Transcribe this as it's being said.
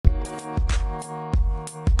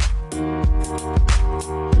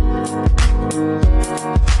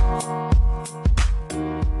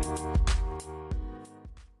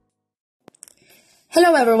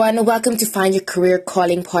Hello everyone, welcome to Find Your Career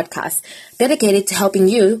Calling podcast, dedicated to helping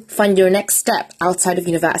you find your next step outside of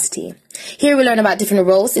university. Here we learn about different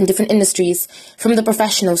roles in different industries from the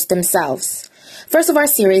professionals themselves. First of our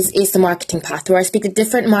series is the marketing path, where I speak to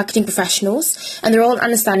different marketing professionals and their own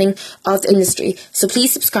understanding of the industry. So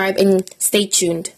please subscribe and stay tuned.